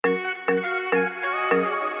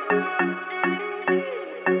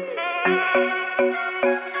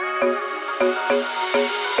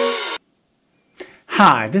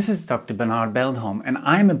Hi, this is Dr. Bernard Beldholm and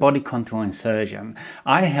I'm a body contouring surgeon.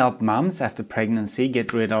 I help moms after pregnancy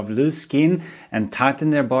get rid of loose skin and tighten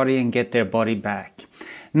their body and get their body back.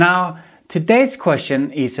 Now, today's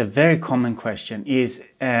question is a very common question,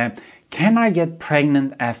 can I get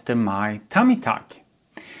pregnant after my tummy tuck?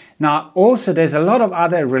 Now, also there's a lot of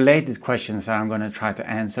other related questions that I'm going to try to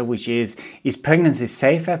answer, which is pregnancy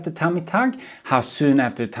safe after tummy tuck? How soon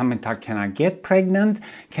after tummy tuck can I get pregnant?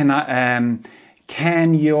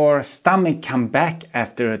 Can your stomach come back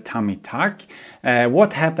after a tummy tuck?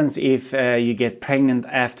 What happens if you get pregnant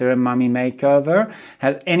after a mummy makeover?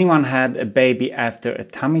 Has anyone had a baby after a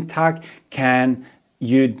tummy tuck? Can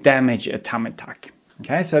you damage a tummy tuck?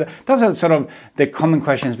 Okay, so those are sort of the common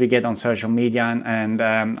questions we get on social media and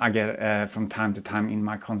I get from time to time in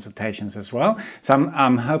my consultations as well. So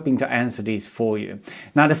I'm hoping to answer these for you.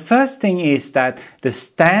 Now, the first thing is that the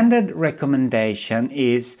standard recommendation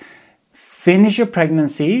is finish your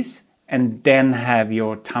pregnancies and then have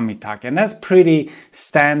your tummy tuck. And that's pretty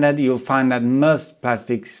standard. You'll find that most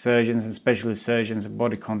plastic surgeons and specialist surgeons and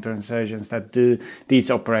body contouring surgeons that do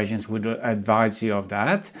these operations would advise you of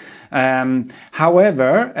that.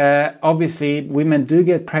 However, obviously women do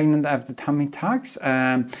get pregnant after tummy tucks.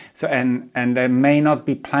 And they may not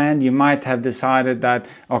be planned. You might have decided that,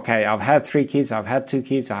 okay, I've had 3 kids, I've had 2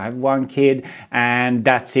 kids, I have 1 kid, and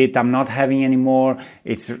that's it. I'm not having any more.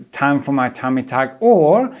 It's time for my tummy tuck.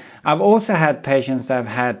 Or I've also had patients that have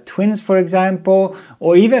had twins, for example,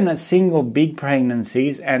 or even a single big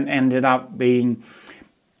pregnancies and ended up being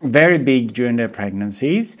very big during their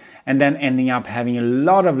pregnancies and then ending up having a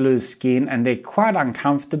lot of loose skin and they're quite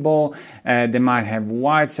uncomfortable. They might have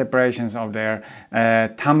wide separations of their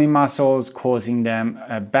tummy muscles causing them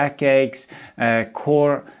backaches,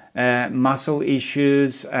 core muscle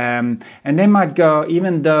issues, and they might go,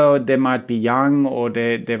 even though they might be young or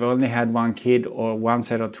they've only had 1 kid or 1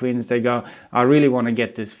 set of twins, they go, I really want to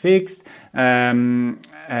get this fixed, and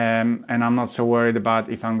I'm not so worried about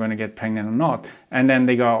if I'm going to get pregnant or not. And then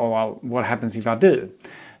they go, oh well, what happens if I do?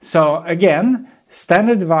 So again,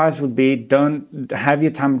 standard advice would be don't have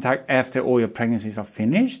your tummy tuck after all your pregnancies are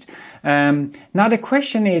finished. Now the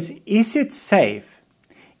question is it safe?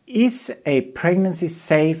 Is a pregnancy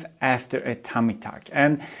safe after a tummy tuck?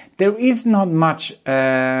 And there is not much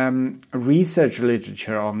research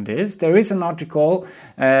literature on this. There is an article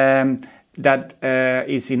that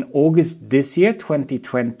is in August this year,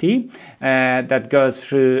 2020, that goes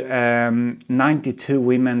through 92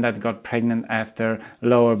 women that got pregnant after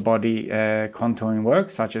lower body contouring work,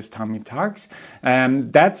 such as tummy tucks.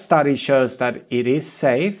 That study shows that it is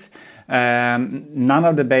safe. None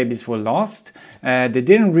of the babies were lost. They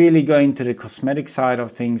didn't really go into the cosmetic side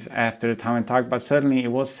of things after the tummy tuck, but certainly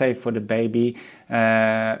it was safe for the baby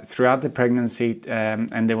throughout the pregnancy,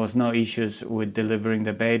 and there was no issues with delivering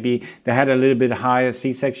the baby. They had a little bit higher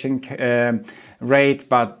C-section rate,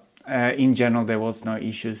 but in general, there was no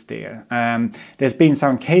issues there. There's been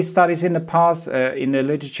some case studies in the past in the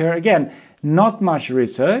literature. Again, not much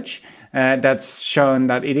research. That's shown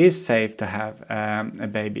that it is safe to have a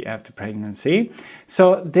baby after pregnancy.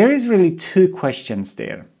 So there is really 2 questions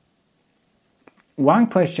there. One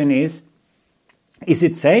question is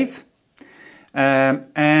it safe?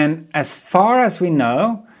 And as far as we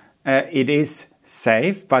know, it is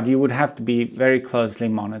safe, but you would have to be very closely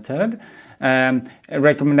monitored. A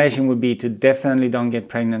recommendation would be to definitely don't get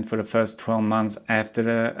pregnant for the first 12 months after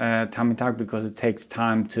the tummy tuck, because it takes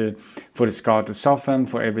time for the scar to soften,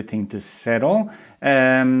 for everything to settle.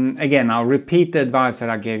 Again, I'll repeat the advice that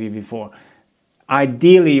I gave you before.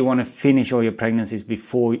 Ideally, you want to finish all your pregnancies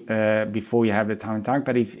before you have the tummy tuck.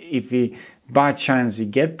 But if you, by chance you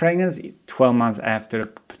get pregnant, 12 months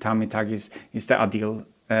after the tummy tuck is the ideal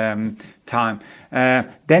time.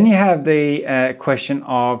 Then you have the question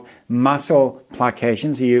of muscle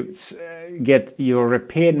plication. So you get your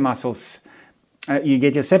repaired muscles, you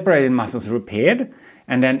get your separated muscles repaired,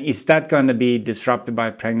 and then is that going to be disrupted by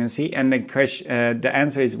pregnancy? And the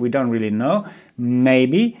answer is we don't really know.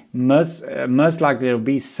 Maybe, most likely there will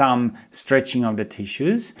be some stretching of the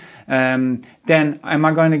tissues. Then am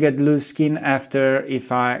I going to get loose skin after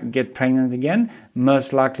if I get pregnant again?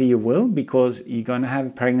 Most likely you will, because you're going to have a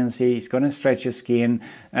pregnancy, it's going to stretch your skin.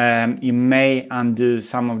 You may undo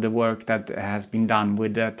some of the work that has been done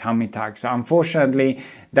with the tummy tuck. So unfortunately,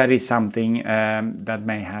 that is something that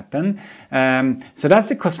may happen. So that's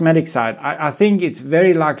the cosmetic side. I think it's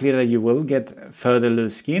very likely that you will get further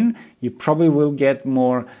loose skin. You probably will get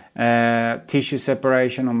more tissue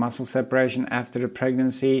separation or muscle separation after the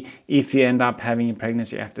pregnancy if you end up having a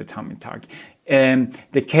pregnancy after tummy tuck.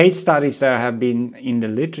 The case studies that have been in the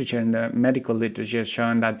literature, in the medical literature,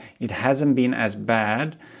 shown that it hasn't been as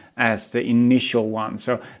bad as the initial one.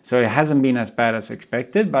 So it hasn't been as bad as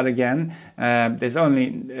expected, but again, there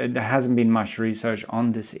hasn't been much research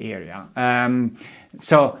on this area.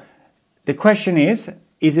 So the question is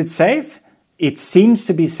it safe? It seems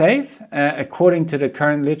to be safe, according to the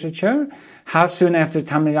current literature. How soon after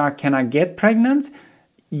tummy tuck can I get pregnant?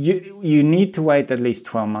 You need to wait at least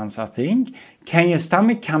 12 months, I think. Can your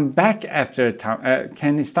stomach come back after a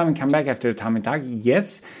tummy tuck?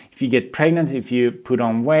 Yes. If you get pregnant, if you put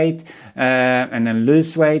on weight and then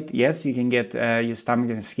lose weight, yes, you can get your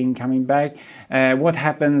stomach and skin coming back. What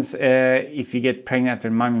happens if you get pregnant after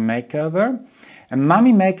a mummy makeover? A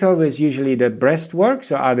mummy makeover is usually the breast work,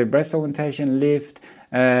 so either breast augmentation, lift,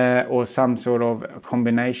 or some sort of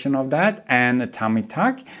combination of that, and a tummy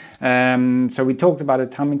tuck. So we talked about a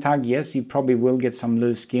tummy tuck. Yes, you probably will get some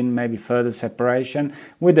loose skin, maybe further separation.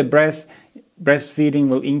 With the breastfeeding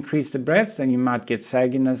will increase the breast, and you might get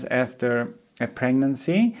sagginess after a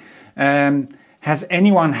pregnancy. Has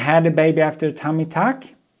anyone had a baby after a tummy tuck?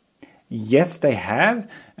 Yes, they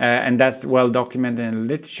have, and that's well documented in the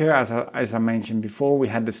literature. As I mentioned before, we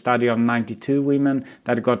had the study of 92 women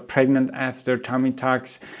that got pregnant after tummy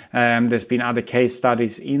tucks. There's been other case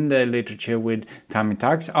studies in the literature with tummy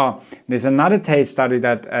tucks. There's another case study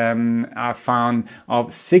that I found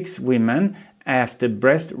of 6 women after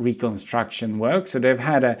breast reconstruction work. So they've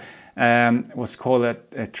had what's called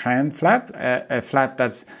a tram flap, a flap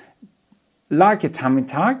that's like a tummy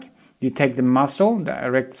tuck. You take the muscle, the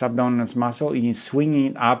erectus abdominis muscle, and you swing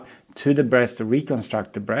it up to the breast to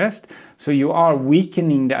reconstruct the breast. So you are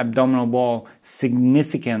weakening the abdominal wall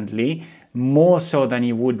significantly, more so than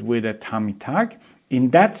you would with a tummy tuck. In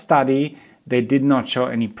that study, they did not show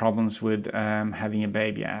any problems with having a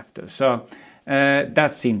baby after. So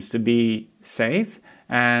that seems to be safe.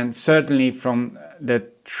 And certainly from the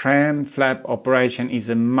tram flap operation is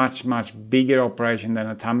a much, much bigger operation than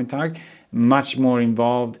a tummy tuck, much more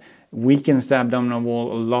involved, weakens the abdominal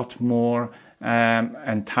wall a lot more,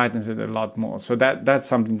 and tightens it a lot more. So that's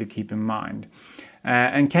something to keep in mind.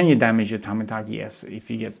 And can you damage your tummy tuck? Yes, if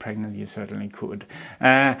you get pregnant, you certainly could.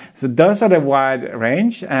 So those are the wide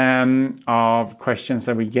range of questions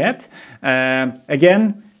that we get.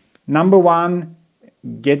 Again, number 1,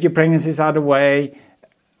 get your pregnancies out of the way.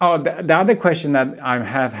 The other question that I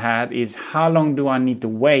have had is, how long do I need to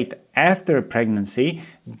wait after a pregnancy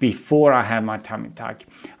before I have my tummy tuck?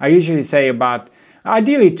 I usually say about,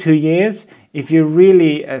 ideally 2 years. If you're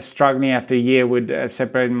really struggling after a year with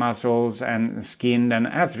separating muscles and skin, then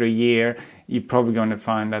after a year, you're probably going to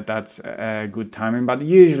find that that's good timing. But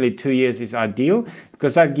usually 2 years is ideal,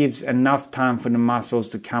 because that gives enough time for the muscles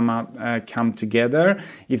to come together.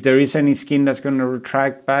 If there is any skin that's going to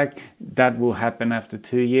retract back, that will happen after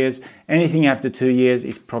 2 years. Anything after 2 years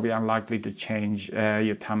is probably unlikely to change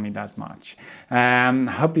your tummy that much. I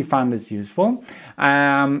hope you found this useful.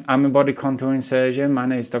 I'm a body contouring surgeon. My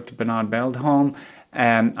name is Dr. Bernard Beldholm.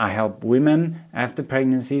 I help women after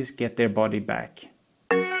pregnancies get their body back.